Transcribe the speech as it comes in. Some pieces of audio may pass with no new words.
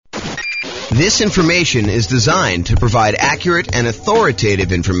This information is designed to provide accurate and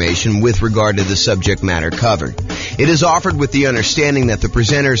authoritative information with regard to the subject matter covered. It is offered with the understanding that the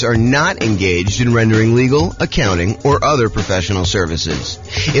presenters are not engaged in rendering legal, accounting, or other professional services.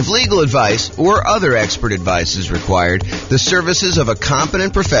 If legal advice or other expert advice is required, the services of a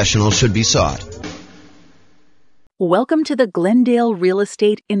competent professional should be sought. Welcome to the Glendale Real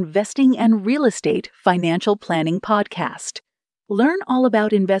Estate Investing and Real Estate Financial Planning Podcast. Learn all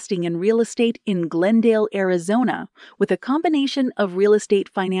about investing in real estate in Glendale, Arizona, with a combination of real estate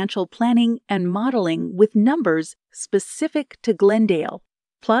financial planning and modeling with numbers specific to Glendale,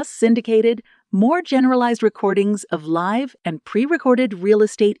 plus syndicated, more generalized recordings of live and pre-recorded real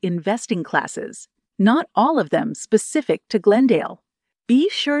estate investing classes, not all of them specific to Glendale. Be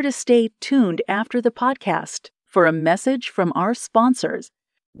sure to stay tuned after the podcast for a message from our sponsors.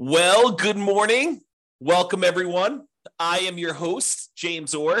 Well, good morning. Welcome, everyone. I am your host,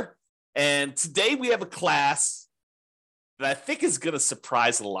 James Orr, and today we have a class that I think is going to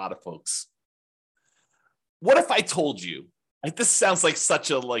surprise a lot of folks. What if I told you, this sounds like such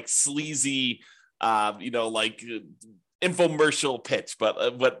a sleazy, infomercial pitch,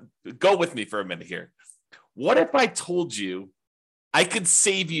 but go with me for a minute here. What if I told you I could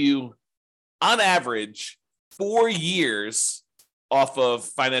save you, on average, 4 years off of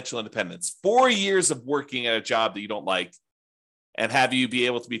financial independence, 4 years of working at a job that you don't like, and have you be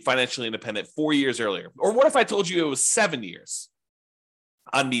able to be financially independent 4 years earlier? Or what if I told you it was 7 years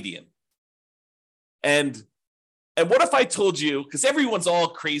on median? And what if I told you, because everyone's all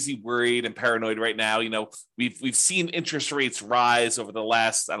crazy worried and paranoid right now, we've seen interest rates rise over the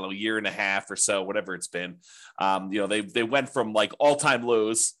last, year and a half or so, whatever it's been. They went from all-time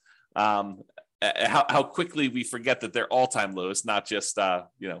lows. How quickly we forget that they're all-time lows, not just,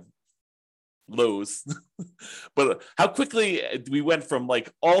 lows, but how quickly we went from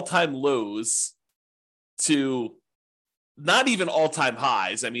all-time lows to not even all-time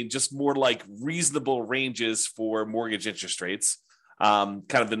highs. Just more reasonable ranges for mortgage interest rates, kind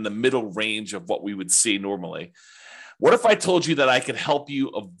of in the middle range of what we would see normally. What if I told you that I could help you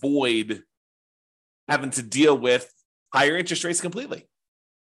avoid having to deal with higher interest rates completely?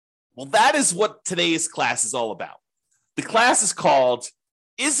 Well, that is what today's class is all about. The class is called,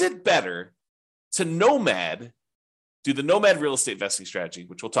 Is It Better to Nomad, do the Nomad real estate investing strategy,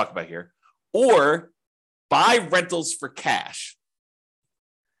 which we'll talk about here, or buy rentals for cash?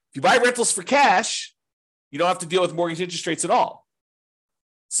 If you buy rentals for cash, you don't have to deal with mortgage interest rates at all.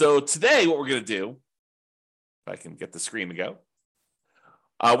 So today, what we're going to do, if I can get the screen to go,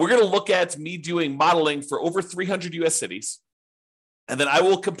 we're going to look at me doing modeling for over 300 U.S. cities. And then I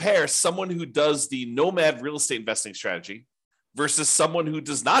will compare someone who does the Nomad real estate investing strategy versus someone who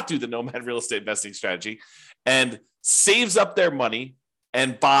does not do the Nomad real estate investing strategy and saves up their money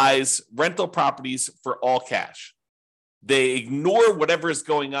and buys rental properties for all cash. They ignore whatever is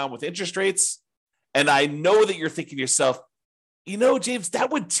going on with interest rates. And I know that you're thinking to yourself, James, that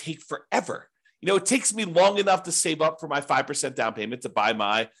would take forever. It takes me long enough to save up for my 5% down payment to buy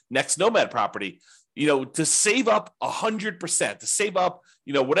my next Nomad property. To save up 100%, to save up,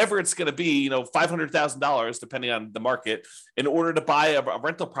 whatever it's going to be, $500,000, depending on the market, in order to buy a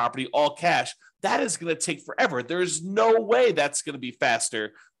rental property all cash, that is going to take forever. There's no way that's going to be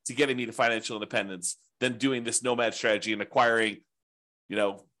faster to getting me to financial independence than doing this Nomad strategy and acquiring,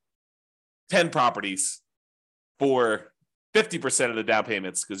 10 properties for 50% of the down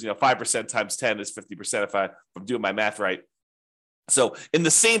payments, because, 5% times 10 is 50% if I'm doing my math right. So in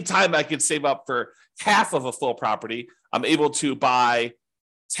the same time I could save up for half of a full property, I'm able to buy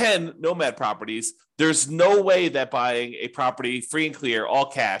 10 Nomad properties. There's no way that buying a property free and clear, all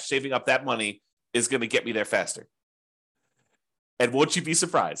cash, saving up that money is going to get me there faster. And won't you be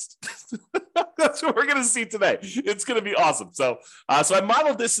surprised? That's what we're going to see today. It's going to be awesome. So I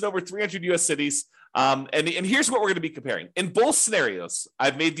modeled this in over 300 U.S. cities. And here's what we're going to be comparing. In both scenarios,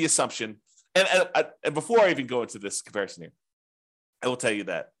 I've made the assumption, and before I even go into this comparison here, I will tell you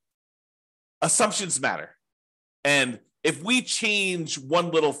that assumptions matter. And if we change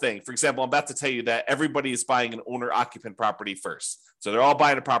one little thing, for example, I'm about to tell you that everybody is buying an owner-occupant property first. So they're all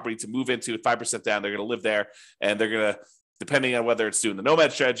buying a property to move into at 5% down. They're going to live there, and they're going to, depending on whether it's doing the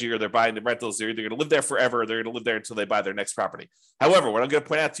Nomad strategy or they're buying the rentals, they're either going to live there forever or they're going to live there until they buy their next property. However, what I'm going to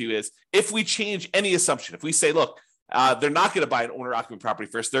point out to you is if we change any assumption, if we say, look, they're not going to buy an owner-occupant property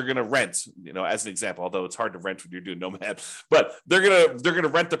first. They're going to rent, as an example, although it's hard to rent when you're doing Nomad, but they're going to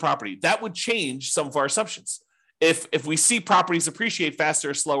rent the property. That would change some of our assumptions. If we see properties appreciate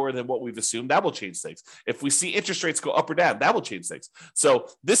faster or slower than what we've assumed, that will change things. If we see interest rates go up or down, that will change things. So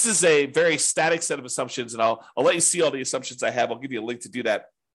this is a very static set of assumptions, and I'll let you see all the assumptions I have. I'll give you a link to do that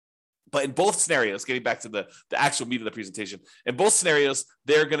But in both scenarios, getting back to the actual meat of the presentation, in both scenarios,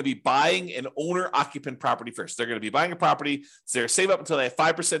 they're going to be buying an owner-occupant property first. They're going to be buying a property, so they're save up until they have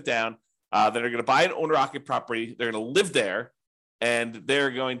 5% down. Then they're going to buy an owner-occupant property. They're going to live there, and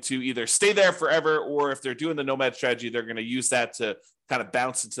they're going to either stay there forever, or if they're doing the Nomad strategy, they're going to use that to kind of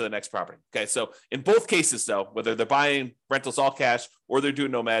bounce into the next property. Okay, so in both cases, though, whether they're buying rentals all cash or they're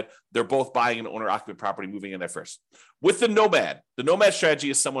doing Nomad, they're both buying an owner-occupant property, moving in there first. With the Nomad strategy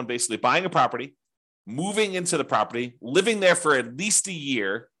is someone basically buying a property, moving into the property, living there for at least a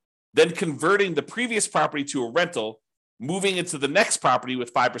year, then converting the previous property to a rental, moving into the next property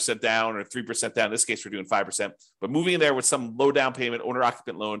with 5% down or 3% down. In this case, we're doing 5%, but moving in there with some low down payment,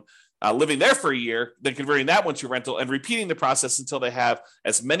 owner-occupant loan, living there for a year, then converting that one to a rental and repeating the process until they have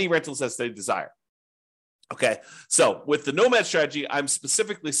as many rentals as they desire. Okay, so with the Nomad strategy, I'm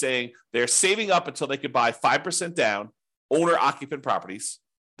specifically saying they're saving up until they could buy 5% down owner-occupant properties.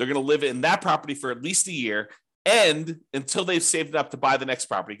 They're going to live in that property for at least a year and until they've saved up to buy the next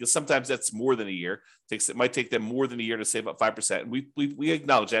property, because sometimes that's more than a year. It might take them more than a year to save up 5%. And we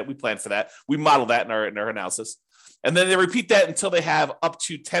acknowledge that. We plan for that. We model that in our analysis. And then they repeat that until they have up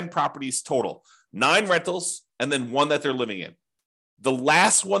to 10 properties total, 9 rentals, and then 1 that they're living in. The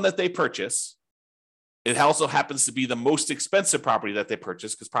last one that they purchase, it also happens to be the most expensive property that they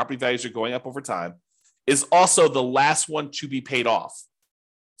purchase because property values are going up over time, is also the last one to be paid off.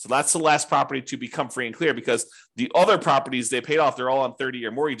 So that's the last property to become free and clear, because the other properties they paid off, they're all on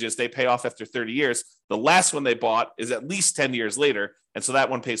 30-year mortgages. They pay off after 30 years. The last one they bought is at least 10 years later. And so that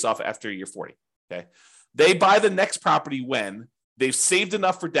one pays off after year 40. Okay. They buy the next property when they've saved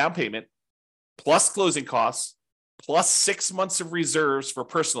enough for down payment, plus closing costs, plus 6 months of reserves for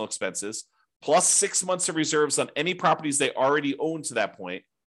personal expenses, plus 6 months of reserves on any properties they already own to that point,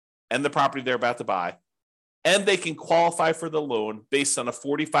 and the property they're about to buy. And they can qualify for the loan based on a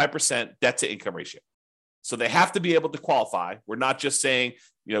 45% debt to income ratio. So they have to be able to qualify. We're not just saying,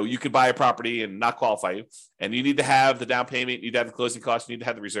 you could buy a property and not qualify you. And you need to have the down payment, you need to have the closing costs, you need to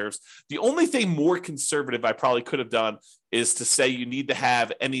have the reserves. The only thing more conservative I probably could have done is to say you need to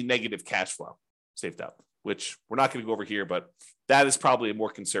have any negative cash flow saved up, which we're not going to go over here, but that is probably a more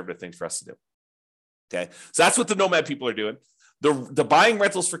conservative thing for us to do. Okay. So that's what the Nomad people are doing. The buying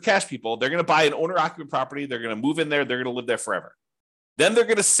rentals for cash people, they're going to buy an owner-occupant property. They're going to move in there. They're going to live there forever. Then they're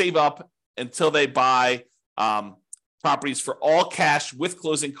going to save up until they buy properties for all cash with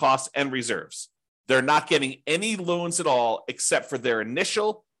closing costs and reserves. They're not getting any loans at all except for their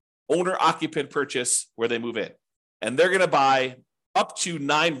initial owner-occupant purchase where they move in. And they're going to buy up to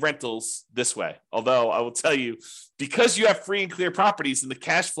 9 rentals this way. Although I will tell you, because you have free and clear properties and the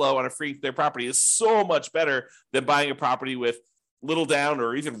cash flow on a free and clear property is so much better than buying a property with little down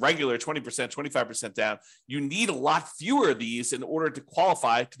or even regular 20%, 25% down, you need a lot fewer of these in order to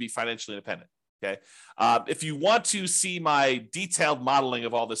qualify to be financially independent. Okay. If you want to see my detailed modeling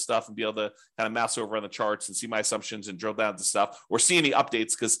of all this stuff and be able to kind of mouse over on the charts and see my assumptions and drill down to stuff or see any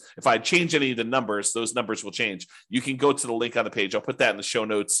updates, because if I change any of the numbers, those numbers will change. You can go to the link on the page. I'll put that in the show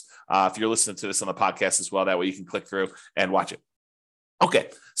notes if you're listening to this on the podcast as well. That way you can click through and watch it. Okay.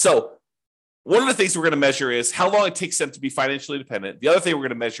 So one of the things we're going to measure is how long it takes them to be financially independent. The other thing we're going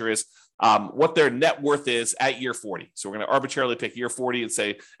to measure is what their net worth is at year 40. So we're going to arbitrarily pick year 40 and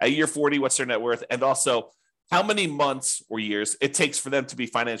say at year 40, what's their net worth? And also how many months or years it takes for them to be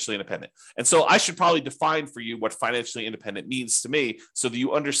financially independent. And so I should probably define for you what financially independent means to me so that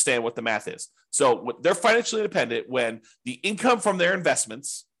you understand what the math is. So they're financially independent when the income from their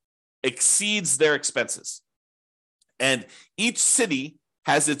investments exceeds their expenses. And each city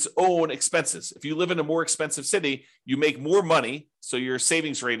has its own expenses. If you live in a more expensive city, you make more money, so your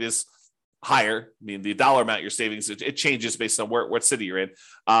savings rate is higher. I mean, the dollar amount you're saving, it changes based on what city you're in.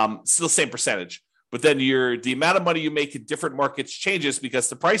 Still the same percentage. But then the amount of money you make in different markets changes because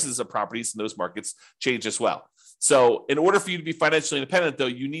the prices of properties in those markets change as well. So in order for you to be financially independent, though,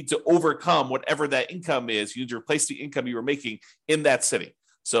 you need to overcome whatever that income is. You need to replace the income you were making in that city.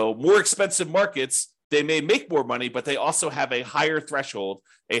 So more expensive markets, they may make more money, but they also have a higher threshold,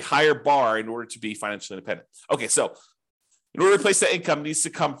 a higher bar in order to be financially independent. Okay, so in order to replace that income, it needs to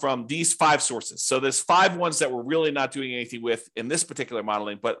come from these 5 sources. So there's 5 ones that we're really not doing anything with in this particular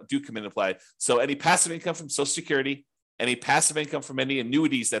modeling, but do come into play. So any passive income from Social Security, any passive income from any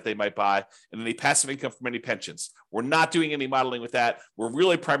annuities that they might buy, and any passive income from any pensions. We're not doing any modeling with that. We're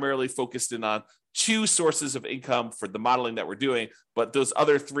really primarily focused in on 2 sources of income for the modeling that we're doing, but those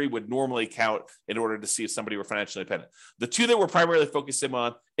other 3 would normally count in order to see if somebody were financially independent. The 2 that we're primarily focusing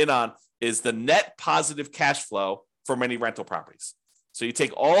on is the net positive cash flow from any rental properties. So you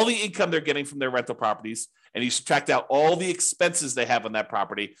take all the income they're getting from their rental properties and you subtract out all the expenses they have on that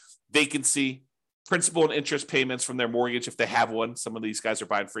property, vacancy, principal and interest payments from their mortgage if they have one. Some of these guys are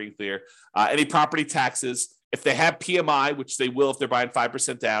buying free and clear. Any property taxes. If they have PMI, which they will if they're buying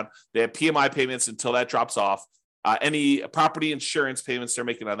 5% down, they have PMI payments until that drops off. Any property insurance payments they're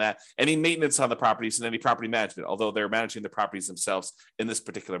making on that, any maintenance on the properties, and any property management, although they're managing the properties themselves in this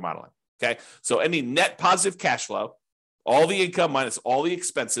particular modeling. Okay, so any net positive cash flow, all the income minus all the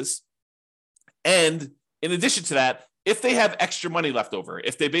expenses. And in addition to that, if they have extra money left over,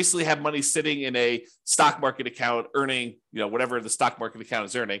 if they basically have money sitting in a stock market account earning, whatever the stock market account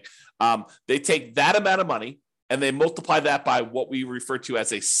is earning, they take that amount of money and they multiply that by what we refer to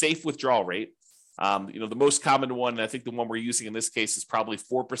as a safe withdrawal rate. The most common one, and I think the one we're using in this case is probably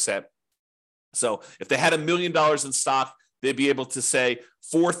 4%. So if they had $1 million in stock, they'd be able to say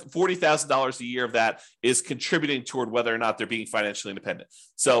 $40,000 a year of that is contributing toward whether or not they're being financially independent.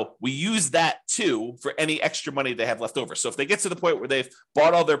 So we use that too for any extra money they have left over. So if they get to the point where they've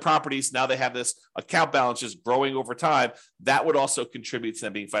bought all their properties, now they have this account balance just growing over time, that would also contribute to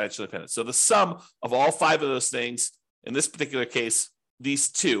them being financially independent. So the sum of all 5 of those things, in this particular case, these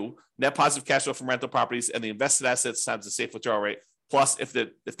 2, net positive cash flow from rental properties and the invested assets times the safe withdrawal rate, plus if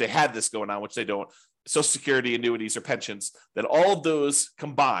they had this going on, which they don't, Social Security, annuities, or pensions, then all of those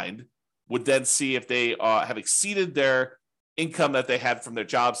combined would then see if they have exceeded their income that they had from their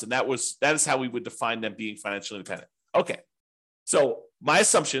jobs. And that is how we would define them being financially independent. Okay. So my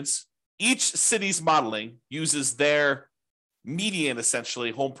assumptions, each city's modeling uses their median, essentially,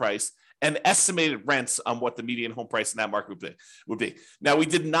 home price and estimated rents on what the median home price in that market would be. Now, we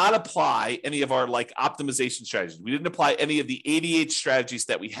did not apply any of our optimization strategies. We didn't apply any of the 88 strategies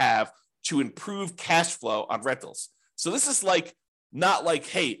that we have to improve cash flow on rentals. So this is not like,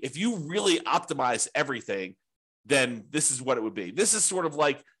 hey, if you really optimize everything, then this is what it would be. This is sort of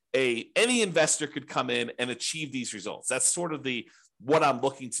like any investor could come in and achieve these results. That's sort of what I'm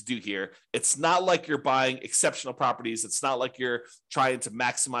looking to do here. It's not like you're buying exceptional properties. It's not like you're trying to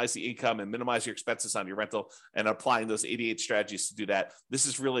maximize the income and minimize your expenses on your rental and applying those 88 strategies to do that. This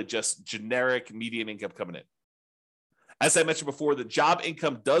is really just generic median income coming in. As I mentioned before, the job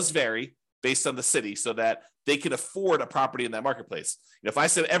income does vary based on the city so that they can afford a property in that marketplace. If I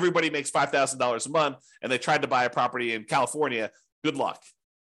said everybody makes $5,000 a month and they tried to buy a property in California, good luck.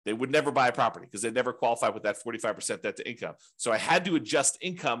 They would never buy a property because they never qualify with that 45% debt to income. So I had to adjust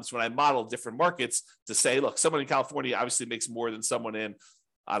incomes when I modeled different markets to say, look, someone in California obviously makes more than someone in,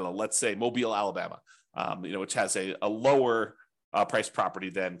 I don't know, let's say Mobile, Alabama, which has a lower price property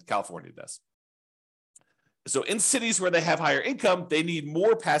than California does. So in cities where they have higher income, they need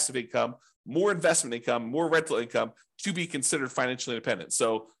more passive income, more investment income, more rental income to be considered financially independent.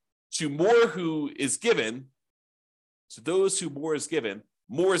 So to those who more is given,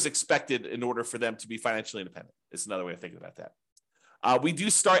 more is expected in order for them to be financially independent. It's another way of thinking about that. We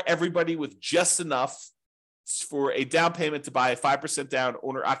do start everybody with just enough for a down payment to buy a 5% down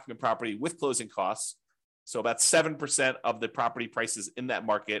owner-occupant property with closing costs. So about 7% of the property prices in that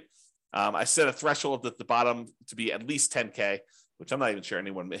market. I set a threshold at the bottom to be at least 10K, which I'm not even sure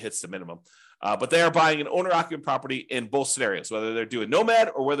anyone hits the minimum. But they are buying an owner-occupant property in both scenarios, whether they're doing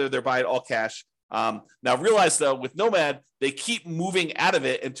Nomad or whether they're buying all cash. Now realize though, with Nomad, they keep moving out of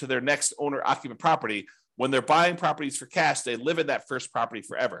it into their next owner-occupant property. When they're buying properties for cash, they live in that first property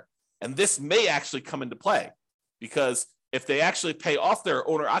forever. And this may actually come into play because if they actually pay off their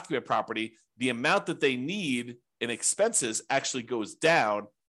owner-occupant property, the amount that they need in expenses actually goes down.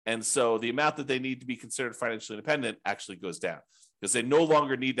 And so the amount that they need to be considered financially independent actually goes down because they no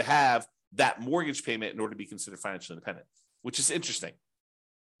longer need to have that mortgage payment in order to be considered financially independent, which is interesting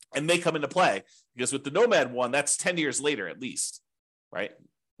and may come into play because with the Nomad one, that's 10 years later at least, right?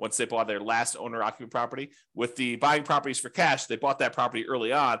 Once they bought their last owner-occupant property. With the buying properties for cash, they bought that property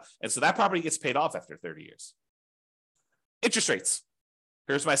early on, and so that property gets paid off after 30 years. Interest rates.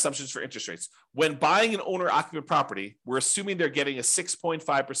 Here's my assumptions for interest rates. When buying an owner-occupant property, we're assuming they're getting a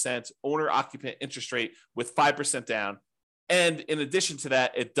 6.5% owner-occupant interest rate with 5% down. And in addition to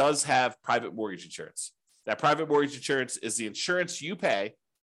that, it does have private mortgage insurance. That private mortgage insurance is the insurance you pay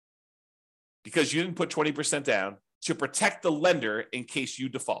because you didn't put 20% down to protect the lender in case you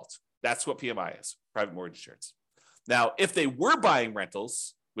default. That's what PMI is, private mortgage insurance. Now, if they were buying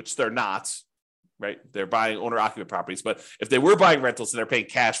rentals, which they're not, right? They're buying owner-occupant properties, but if they were buying rentals and they're paying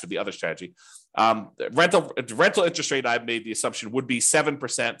cash for the other strategy, rental interest rate, I've made the assumption would be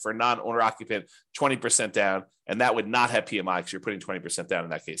 7% for non-owner-occupant, 20% down, and that would not have PMI because you're putting 20% down in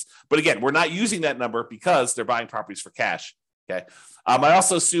that case. But again, we're not using that number because they're buying properties for cash Okay. I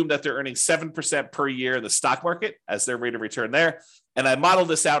also assume that they're earning 7% per year in the stock market as their rate of return there. And I modeled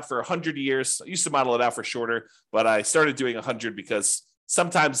this out for 100 years. I used to model it out for shorter, but I started doing 100 because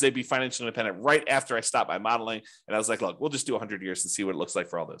sometimes they'd be financially independent right after I stopped my modeling. And I was like, look, we'll just do 100 years and see what it looks like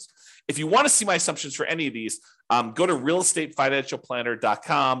for all those. If you want to see my assumptions for any of these, go to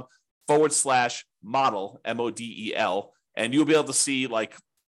realestatefinancialplanner.com/model, MODEL, and you'll be able to see like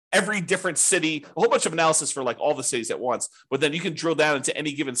every different city, a whole bunch of analysis for like all the cities at once, but then you can drill down into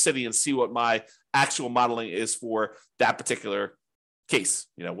any given city and see what my actual modeling is for that particular case,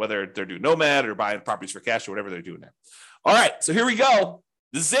 whether they're doing Nomad or buying properties for cash or whatever they're doing there. All right, so here we go.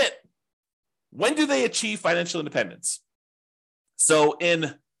 This is it. When do they achieve financial independence? So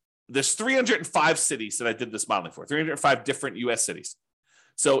there's 305 cities that I did this modeling for, 305 different US cities.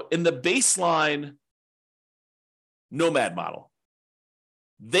 So in the baseline Nomad model,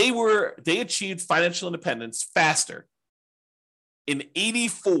 they achieved financial independence faster in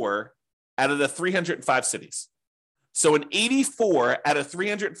 84 out of the 305 cities. So in 84 out of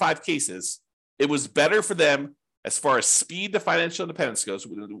 305 cases, it was better for them as far as speed to financial independence goes,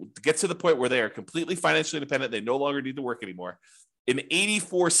 to get to the point where they are completely financially independent. They no longer need to work anymore. In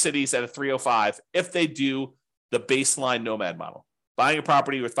 84 cities out of 305, if they do the baseline Nomad model, buying a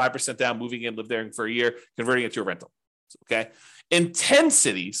property with 5% down, moving in, live there for a year, converting it to a rental. Okay. In 10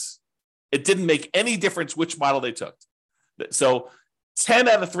 cities, it didn't make any difference which model they took. So 10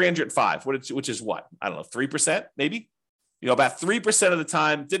 out of 305, which is what? I don't know, 3% maybe? About 3% of the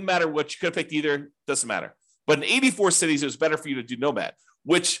time, didn't matter what, you could have picked either, doesn't matter. But in 84 cities, it was better for you to do Nomad,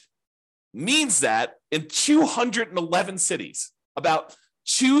 which means that in 211 cities, about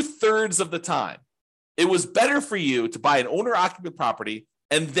 2/3 of the time, it was better for you to buy an owner-occupant property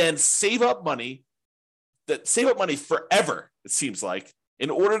and then save up money forever, it seems like, in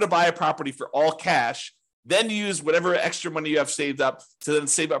order to buy a property for all cash, then use whatever extra money you have saved up to then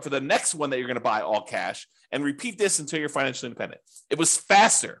save up for the next one that you're going to buy all cash, and repeat this until you're financially independent. It was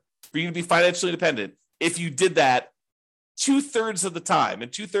faster for you to be financially independent if you did that 2/3 of the time in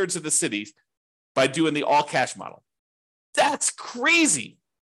 2/3 of the cities by doing the all cash model. That's crazy,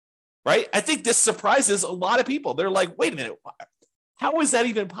 right? I think this surprises a lot of people. They're like, wait a minute, how is that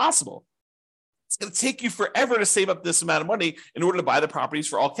even possible? It's going to take you forever to save up this amount of money in order to buy the properties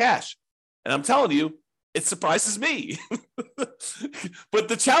for all cash. And I'm telling you, it surprises me. But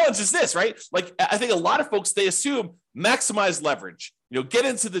the challenge is this, right? Like, I think a lot of folks, they assume maximize leverage, get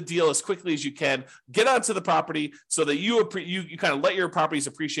into the deal as quickly as you can, get onto the property so that you kind of let your properties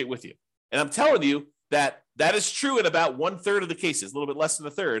appreciate with you. And I'm telling you that is true in about 1/3 of the cases, a little bit less than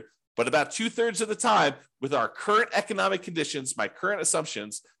a third, but about 2/3 of the time with our current economic conditions, my current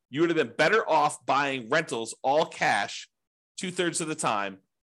assumptions, you would have been better off buying rentals all cash 2/3 of the time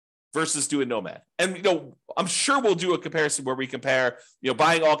versus doing Nomad. And, I'm sure we'll do a comparison where we compare,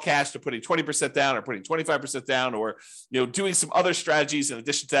 buying all cash to putting 20% down or putting 25% down, or, doing some other strategies in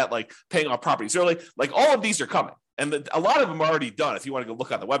addition to that, like paying off properties early. Like, all of these are coming. And a lot of them are already done if you want to go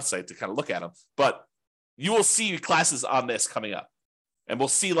look on the website to kind of look at them. But you will see classes on this coming up. And we'll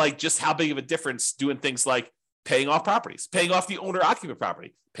see like just how big of a difference doing things like paying off properties, paying off the owner-occupant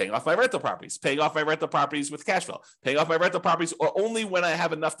property, paying off my rental properties, paying off my rental properties with cash flow, paying off my rental properties or only when I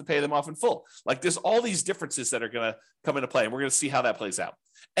have enough to pay them off in full. Like, there's all these differences that are going to come into play, and we're going to see how that plays out.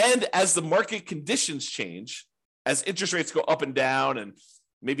 And as the market conditions change, as interest rates go up and down, and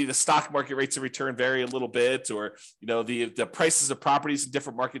maybe the stock market rates of return vary a little bit, or the prices of properties in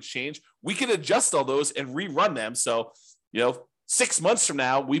different markets change, we can adjust all those and rerun them. So 6 months from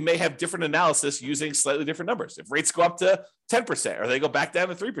now, we may have different analysis using slightly different numbers. If rates go up to 10% or they go back down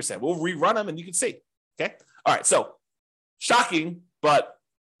to 3%, we'll rerun them and you can see. Okay. All right. So shocking, but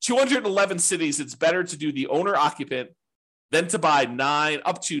 211 cities, it's better to do the owner occupant than to buy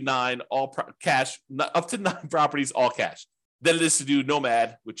up to nine properties, all cash, than it is to do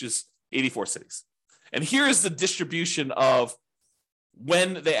Nomad, which is 84 cities. And here's the distribution of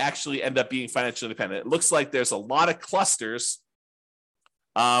when they actually end up being financially independent. It looks like there's a lot of clusters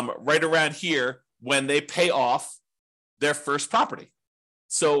right around here when they pay off their first property.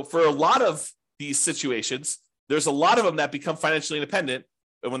 So for a lot of these situations, there's a lot of them that become financially independent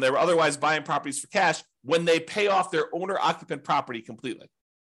when they were otherwise buying properties for cash when they pay off their owner-occupant property completely,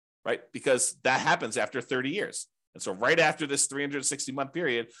 right? Because that happens after 30 years. And so right after this 360-month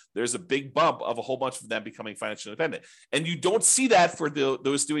period, there's a big bump of a whole bunch of them becoming financially independent. And you don't see that for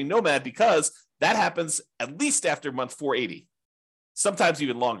those doing Nomad because that happens at least after month 480. Sometimes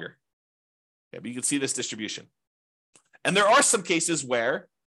even longer. Yeah, but you can see this distribution. And there are some cases where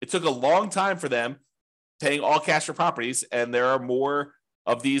it took a long time for them paying all cash for properties, and there are more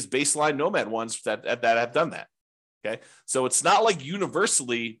of these baseline Nomad ones that have done that. Okay. So it's not like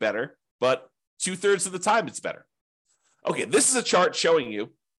universally better, but 2/3 of the time it's better. Okay. This is a chart showing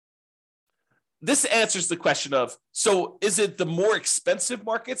you. This answers the question of, so is it the more expensive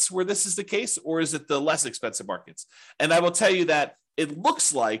markets where this is the case, or is it the less expensive markets? And I will tell you that it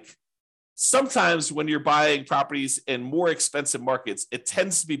looks like sometimes when you're buying properties in more expensive markets, it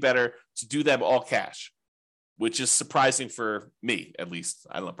tends to be better to do them all cash, which is surprising for me, at least.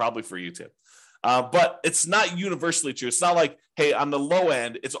 I don't know, probably for you too. But it's not universally true. It's not like, hey, on the low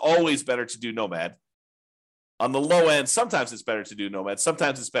end, it's always better to do Nomad. On the low end, sometimes it's better to do Nomad.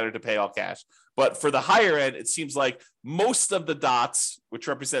 Sometimes it's better to pay all cash. But for the higher end, it seems like most of the dots, which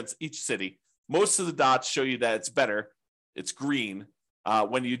represents each city, most of the dots show you that it's better. It's green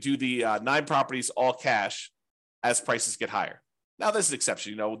when you do the 9 properties all cash as prices get higher. Now, this is an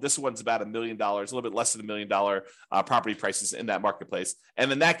exception. This one's about $1 million, a little bit less than $1 million property prices in that marketplace.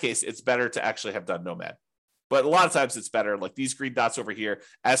 And in that case, it's better to actually have done Nomad. But a lot of times it's better. Like these green dots over here,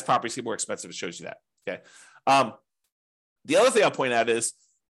 as properties get more expensive, it shows you that. Okay. The other thing I'll point out is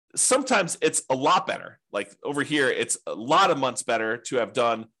sometimes it's a lot better. Like over here, it's a lot of months better to have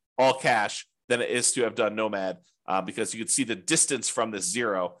done all cash than it is to have done Nomad because you can see the distance from this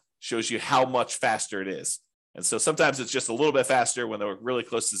 0 shows you how much faster it is. And so sometimes it's just a little bit faster when they're really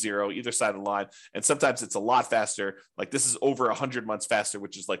close to 0, either side of the line. And sometimes it's a lot faster. Like this is over 100 months faster,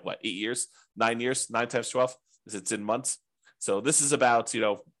 which is like what, 8 years, 9 years, 9 times 12, it's in months. So this is about,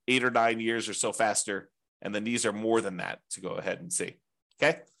 8 or 9 years or so faster. And then these are more than that to go ahead and see.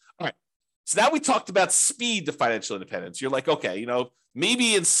 Okay. All right. So now we talked about speed to financial independence. You're like, okay,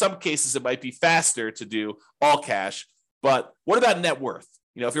 maybe in some cases it might be faster to do all cash, but what about net worth?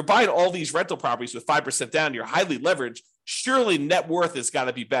 If you're buying all these rental properties with 5% down, you're highly leveraged. Surely net worth has got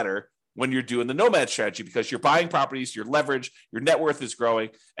to be better when you're doing the Nomad strategy because you're buying properties, your leverage, your net worth is growing.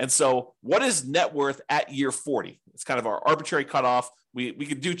 And so what is net worth at year 40? It's kind of our arbitrary cutoff. We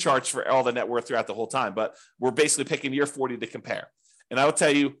could do charts for all the net worth throughout the whole time, but we're basically picking year 40 to compare. And I will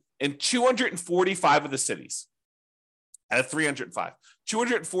tell you, in 245 of the cities, out of 305,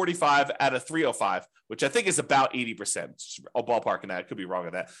 245 out of 305, which I think is about 80%. I'll ballpark in that. I could be wrong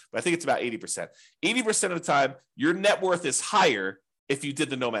on that, but I think it's about 80%. 80% of the time, your net worth is higher if you did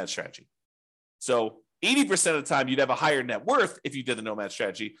the Nomad strategy. So 80% of the time, you'd have a higher net worth if you did the Nomad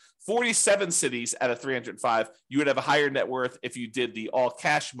strategy. 47 cities out of 305, you would have a higher net worth if you did the all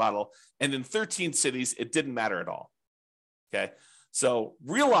cash model. And in 13 cities, it didn't matter at all. Okay. So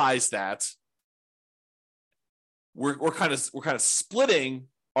realize that we're kind of splitting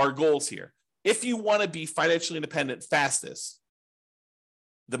our goals here. If you want to be financially independent fastest,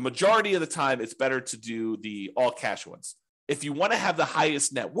 the majority of the time, it's better to do the all cash ones. If you want to have the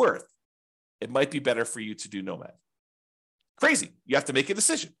highest net worth, it might be better for you to do Nomad. Crazy. You have to make a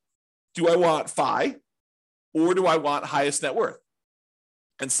decision. Do I want FI or do I want highest net worth?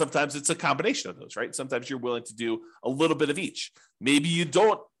 And sometimes it's a combination of those, right? Sometimes you're willing to do a little bit of each. Maybe you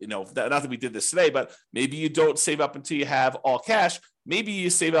don't, not that we did this today, but maybe you don't save up until you have all cash. Maybe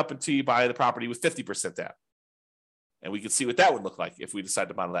you save up until you buy the property with 50% down. And we can see what that would look like if we decide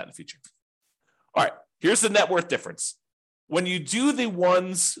to model that in the future. All right, here's the net worth difference. When you do the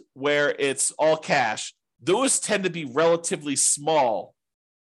ones where it's all cash, those tend to be relatively small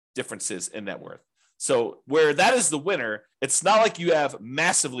differences in net worth. So where that is the winner, it's not like you have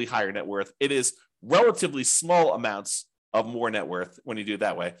massively higher net worth. It is relatively small amounts of more net worth when you do it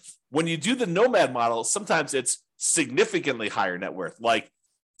that way. When you do the Nomad model, sometimes it's significantly higher net worth, like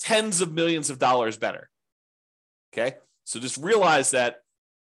tens of millions of dollars better. Okay. So just realize that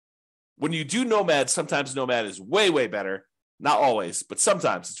when you do Nomad, sometimes Nomad is way, way better. Not always, but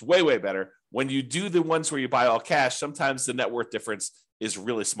sometimes it's way, way better. When you do the ones where you buy all cash, sometimes the net worth difference is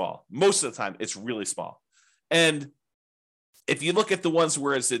really small. Most of the time, it's really small. And if you look at the ones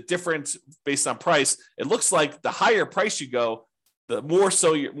where it's different based on price, it looks like the higher price you go, the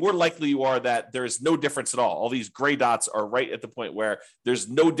more likely you are that there's no difference at all. All these gray dots are right at the point where there's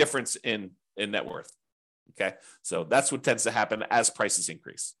no difference in net worth. Okay, so that's what tends to happen as prices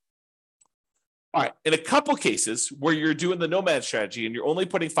increase. All right, in a couple cases where you're doing the Nomad strategy and you're only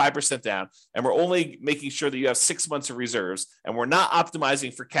putting 5% down and we're only making sure that you have 6 months of reserves and we're not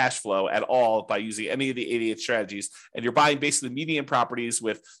optimizing for cash flow at all by using any of the 88 strategies, and you're buying basically median properties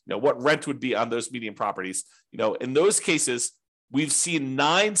with what rent would be on those median properties, in those cases, we've seen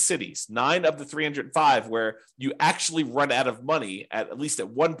 9 cities, 9 of the 305, where you actually run out of money at least at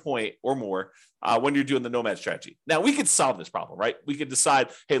one point or more when you're doing the Nomad strategy. Now, we could solve this problem, right? We could decide,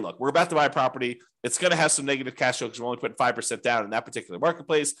 hey, look, we're about to buy a property. It's going to have some negative cash flow because we're only putting 5% down in that particular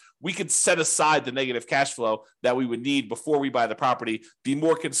marketplace. We could set aside the negative cash flow that we would need before we buy the property, be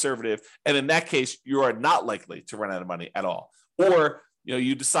more conservative. And in that case, you are not likely to run out of money at all. Or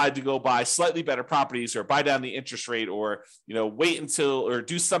you decide to go buy slightly better properties or buy down the interest rate or, wait until or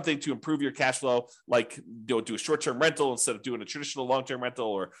do something to improve your cash flow, like do a short-term rental instead of doing a traditional long-term rental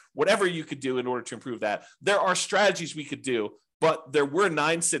or whatever you could do in order to improve that. There are strategies we could do, but there were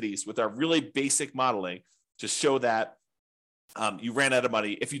 9 cities with our really basic modeling to show that you ran out of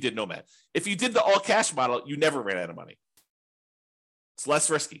money if you did Nomad. If you did the all cash model, you never ran out of money. It's less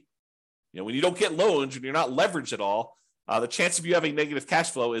risky. When you don't get loans, when you're not leveraged at all, the chance of you having negative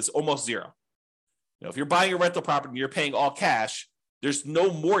cash flow is almost zero. If you're buying a rental property and you're paying all cash, there's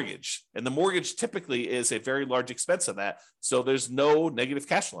no mortgage. And the mortgage typically is a very large expense on that. So there's no negative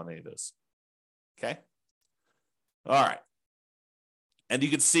cash flow on any of those. Okay. All right. And you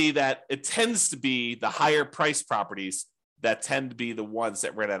can see that it tends to be the higher price properties that tend to be the ones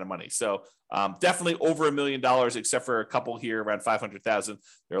that ran out of money. So definitely over $1 million, except for a couple here around 500,000.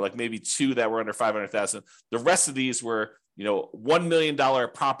 There are like maybe 2 that were under 500,000. The rest of these were, $1 million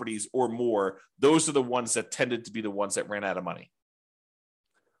properties or more. Those are the ones that tended to be the ones that ran out of money.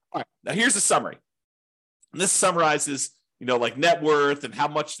 All right. Now here's the summary. And this summarizes, like net worth and how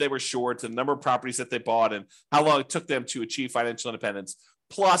much they were short and the number of properties that they bought and how long it took them to achieve financial independence,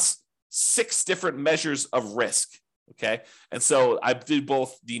 plus 6 different measures of risk. Okay. And so I did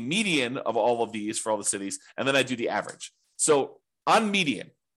both the median of all of these for all the cities, and then I do the average. So on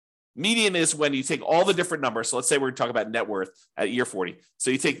median is when you take all the different numbers. So let's say we're talking about net worth at year 40.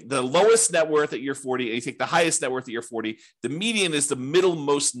 So you take the lowest net worth at year 40 and you take the highest net worth at year 40. The median is the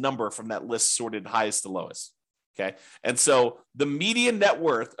middlemost number from that list sorted highest to lowest. Okay. And so the median net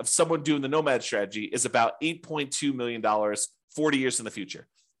worth of someone doing the Nomad strategy is about $8.2 million 40 years in the future.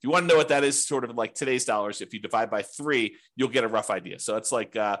 If you want to know what that is, sort of like today's dollars, if you divide by 3, you'll get a rough idea. So it's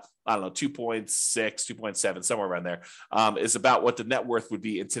like, 2.6, 2.7, somewhere around there, is about what the net worth would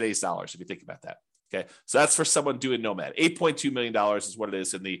be in today's dollars, if you think about that. Okay. So that's for someone doing Nomad. $8.2 million is what it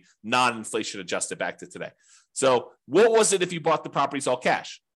is in the non-inflation adjusted back to today. So what was it if you bought the properties all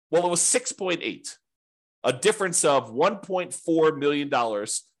cash? Well, it was 6.8, a difference of $1.4 million.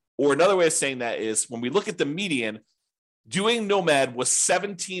 Or another way of saying that is when we look at the median, doing Nomad was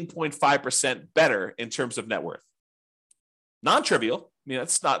 17.5% better in terms of net worth. Non-trivial. I mean,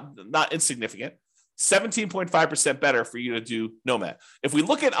 that's not insignificant. 17.5% better for you to do Nomad. If we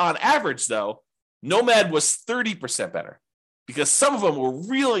look at on average, though, Nomad was 30% better because some of them were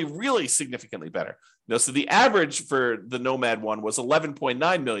really, really significantly better. So the average for the Nomad one was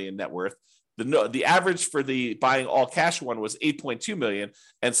 11.9 million net worth. The average for the buying all cash one was 8.2 million.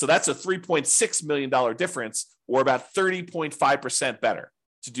 And so that's a $3.6 million difference, or about 30.5% better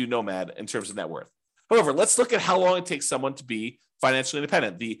to do Nomad in terms of net worth. However, let's look at how long it takes someone to be financially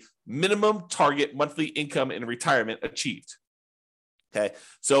independent, the minimum target monthly income in retirement achieved. Okay.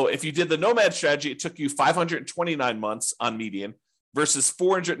 So if you did the Nomad strategy, it took you 529 months on median versus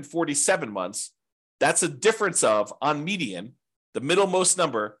 447 months. That's a difference of, on median, the middlemost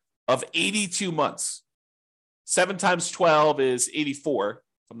number, of 82 months. 7 times 12 is 84,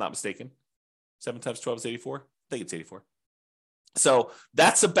 if I'm not mistaken. 7 times 12 is 84. I think it's 84. So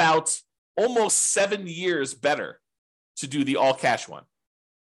that's about almost 7 years better to do the all cash one.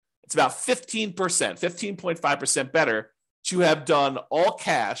 It's about 15%, 15.5% better to have done all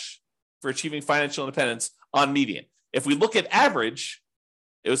cash for achieving financial independence on median. If we look at average,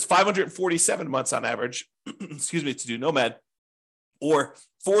 it was 547 months on average, to do Nomad, or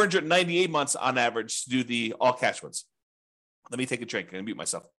 498 months on average to do the all cash ones. Let me take a drink and mute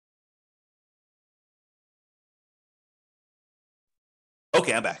myself.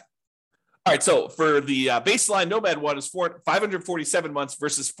 Okay, I'm back. All right, so for the baseline Nomad one is 547 months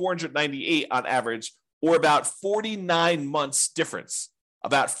versus 498 on average, or about 49 months difference.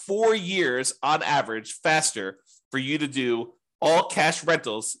 About 4 years on average faster for you to do all cash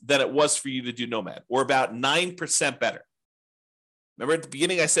rentals than it was for you to do Nomad, or about 9% better. Remember at the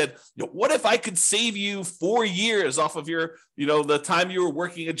beginning, I said, what if I could save you 4 years off of your, the time you were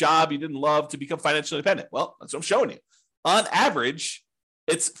working a job you didn't love to become financially independent? Well, that's what I'm showing you. On average,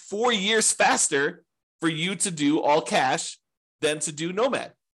 it's 4 years faster for you to do all cash than to do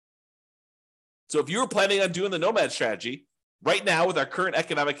Nomad. So if you were planning on doing the Nomad strategy right now with our current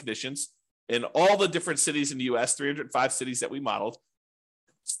economic conditions in all the different cities in the U.S., 305 cities that we modeled,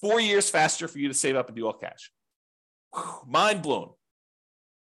 it's 4 years faster for you to save up and do all cash. Mind blown.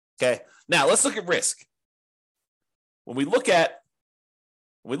 Okay. Now let's look at risk. When we look at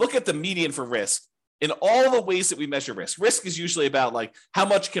the median for risk, in all the ways that we measure risk is usually about like how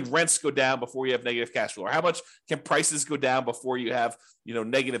much can rents go down before you have negative cash flow, or how much can prices go down before you have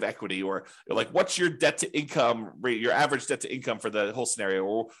negative equity, or like what's your debt to income rate, your average debt to income for the whole scenario,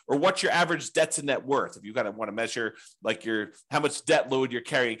 or what's your average debt to net worth if you kind of want to measure like how much debt load you're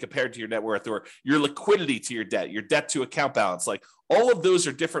carrying compared to your net worth, or your liquidity to your debt to account balance. Like all of those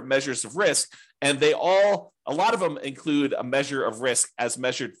are different measures of risk, and a lot of them include a measure of risk as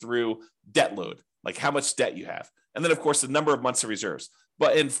measured through debt load, like how much debt you have. And then, of course, the number of months of reserves.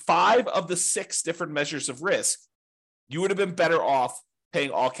 But in 5 of the 6 different measures of risk, you would have been better off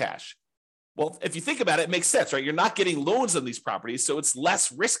paying all cash. Well, if you think about it, it makes sense, right? You're not getting loans on these properties, so it's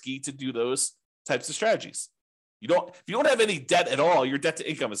less risky to do those types of strategies. If you don't have any debt at all, your debt to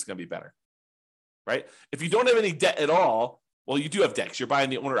income is going to be better, right? If you don't have any debt at all, well, you do have debt because you're buying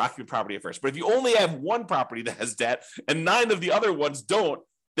the owner-occupant property at first. But if you only have one property that has debt and 9 of the other ones don't,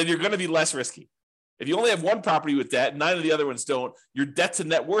 then you're going to be less risky. If you only have one property with debt, 9 of the other ones don't, your debt to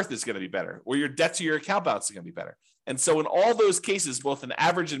net worth is going to be better, or your debt to your account balance is going to be better. And so in all those cases, both an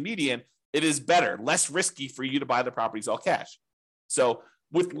average and median, it is better, less risky for you to buy the properties all cash. So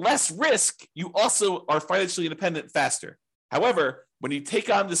with less risk, you also are financially independent faster. However, when you take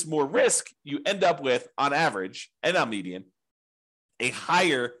on this more risk, you end up with, on average and on median, a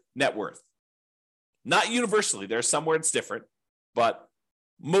higher net worth. Not universally. There's somewhere it's different, but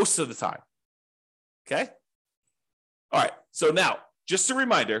most of the time. Okay? All right. So now, just a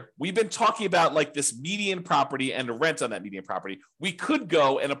reminder, we've been talking about like this median property and the rent on that median property. We could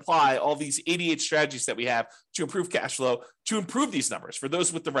go and apply all these 88 strategies that we have to improve cash flow, to improve these numbers for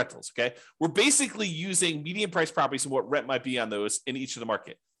those with the rentals. Okay? We're basically using median price properties and what rent might be on those in each of the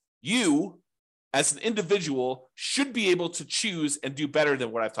market. You, as an individual, should be able to choose and do better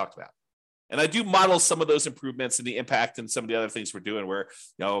than what I've talked about. And I do model some of those improvements and the impact and some of the other things we're doing where,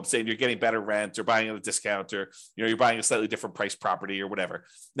 I'm saying you're getting better rent or buying at a discount, or, you're buying a slightly different price property or whatever.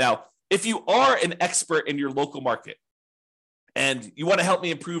 Now, if you are an expert in your local market and you want to help me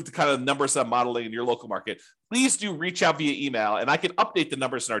improve the kind of numbers I'm modeling in your local market, please do reach out via email, and I can update the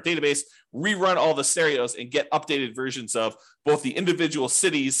numbers in our database, rerun all the scenarios, and get updated versions of both the individual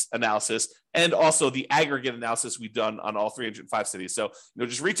cities analysis and also the aggregate analysis we've done on all 305 cities. So,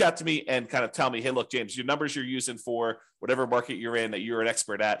 just reach out to me and kind of tell me, hey, look, James, your numbers you're using for whatever market you're in that you're an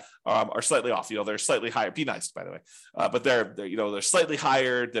expert at are slightly off. They're slightly higher. Be nice, by the way, but they're slightly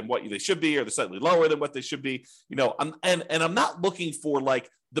higher than what they should be, or they're slightly lower than what they should be. I'm not looking for like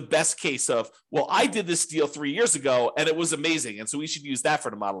the best case of, well, I did this deal 3 years ago and it was amazing, and so we should use that for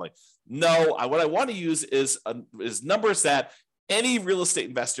the modeling. No, what I want to use is numbers that any real estate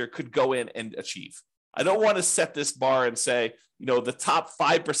investor could go in and achieve. I don't want to set this bar and say, the top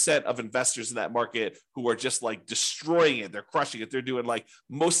 5% of investors in that market who are just like destroying it, they're crushing it, they're doing like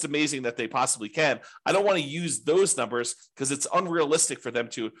most amazing that they possibly can. I don't want to use those numbers because it's unrealistic for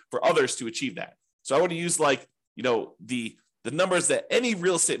others to achieve that. So I want to use the numbers that any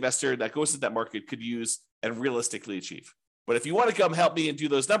real estate investor that goes into that market could use and realistically achieve. But if you want to come help me and do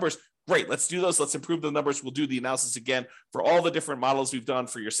those numbers, great, let's do those. Let's improve the numbers. We'll do the analysis again for all the different models we've done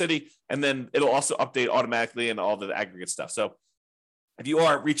for your city. And then it'll also update automatically and all the aggregate stuff. So if you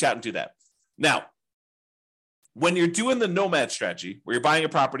are, reach out and do that. Now, when you're doing the Nomad strategy, where you're buying a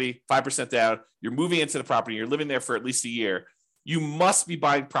property 5% down, you're moving into the property, you're living there for at least a year, you must be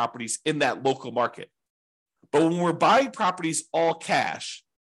buying properties in that local market. But when we're buying properties all cash,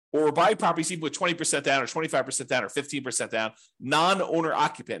 or we're buying properties even with 20% down or 25% down or 15% down, non-owner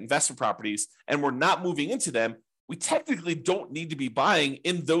occupant investment properties, and we're not moving into them, we technically don't need to be buying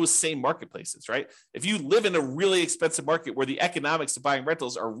in those same marketplaces, right? If you live in a really expensive market where the economics of buying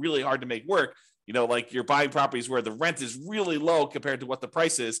rentals are really hard to make work, like you're buying properties where the rent is really low compared to what the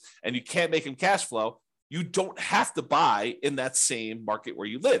price is, and you can't make them cash flow, you don't have to buy in that same market where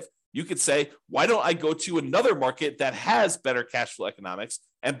you live. You could say, why don't I go to another market that has better cash flow economics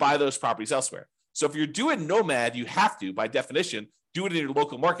and buy those properties elsewhere? So if you're doing Nomad, you have to, by definition, do it in your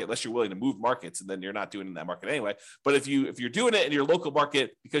local market, unless you're willing to move markets, and then you're not doing it in that market anyway. But if you're doing it in your local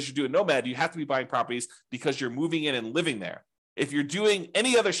market because you're doing Nomad, you have to be buying properties because you're moving in and living there. If you're doing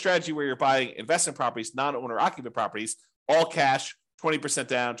any other strategy where you're buying investment properties, non-owner occupant properties, all cash, 20%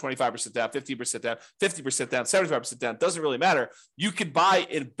 down, 25% down, 15% down, 50% down, 75% down, doesn't really matter. You can buy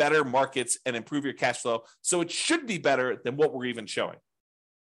in better markets and improve your cash flow. So it should be better than what we're even showing.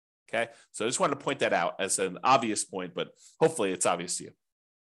 Okay. So I just wanted to point that out as an obvious point, but hopefully it's obvious to you.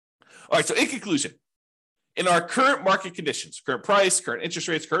 All right. So in conclusion, in our current market conditions, current price, current interest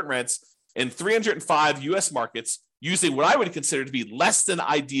rates, current rents, in 305 US markets, using what I would consider to be less than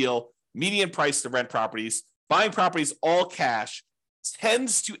ideal median price to rent properties, buying properties all cash,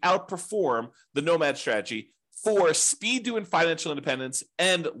 tends to outperform the Nomad strategy for speed to financial independence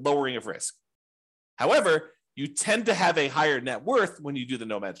and lowering of risk. However, you tend to have a higher net worth when you do the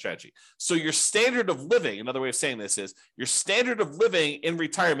Nomad strategy. So your standard of living, another way of saying this is your standard of living in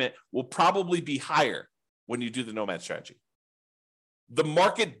retirement will probably be higher when you do the Nomad strategy. The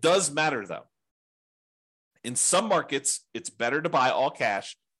market does matter though. In some markets, it's better to buy all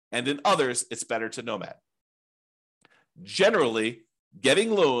cash, and in others, it's better to Nomad. Generally,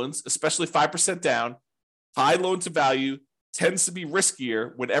 getting loans, especially 5% down, high loan to value, tends to be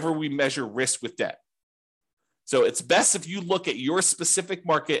riskier whenever we measure risk with debt. So it's best if you look at your specific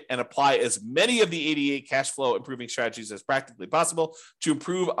market and apply as many of the 88 cash flow improving strategies as practically possible to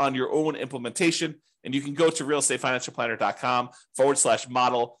improve on your own implementation. And you can go to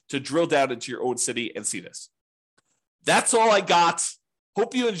realestateFinancialPlanner.com/model to drill down into your own city and see this. That's all I got.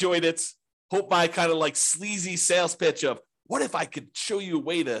 Hope you enjoyed it. Hope my kind of like sleazy sales pitch of what if I could show you a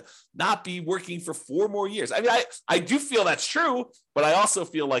way to not be working for 4 more years? I mean, I do feel that's true, but I also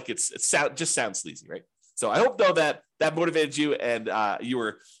feel like it just sounds sleazy, right? So I hope, though, that motivated you and you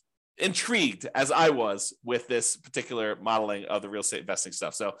were intrigued, as I was, with this particular modeling of the real estate investing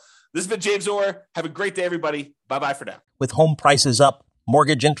stuff. So this has been James Orr. Have a great day, everybody. Bye-bye for now. With home prices up,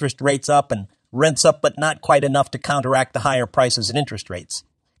 mortgage interest rates up, and rents up but not quite enough to counteract the higher prices and interest rates,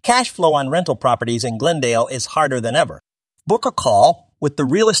 cash flow on rental properties in Glendale is harder than ever. Book a call with the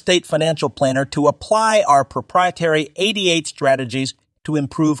Real Estate Financial Planner to apply our proprietary 88 strategies to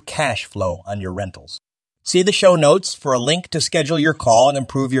improve cash flow on your rentals. See the show notes for a link to schedule your call and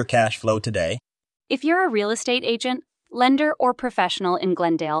improve your cash flow today. If you're a real estate agent, lender, or professional in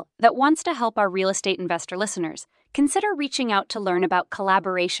Glendale that wants to help our real estate investor listeners, consider reaching out to learn about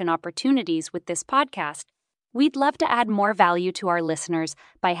collaboration opportunities with this podcast. We'd love to add more value to our listeners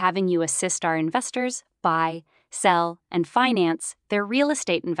by having you assist our investors buy, sell, and finance their real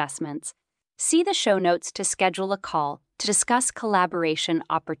estate investments. See the show notes to schedule a call to discuss collaboration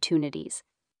opportunities.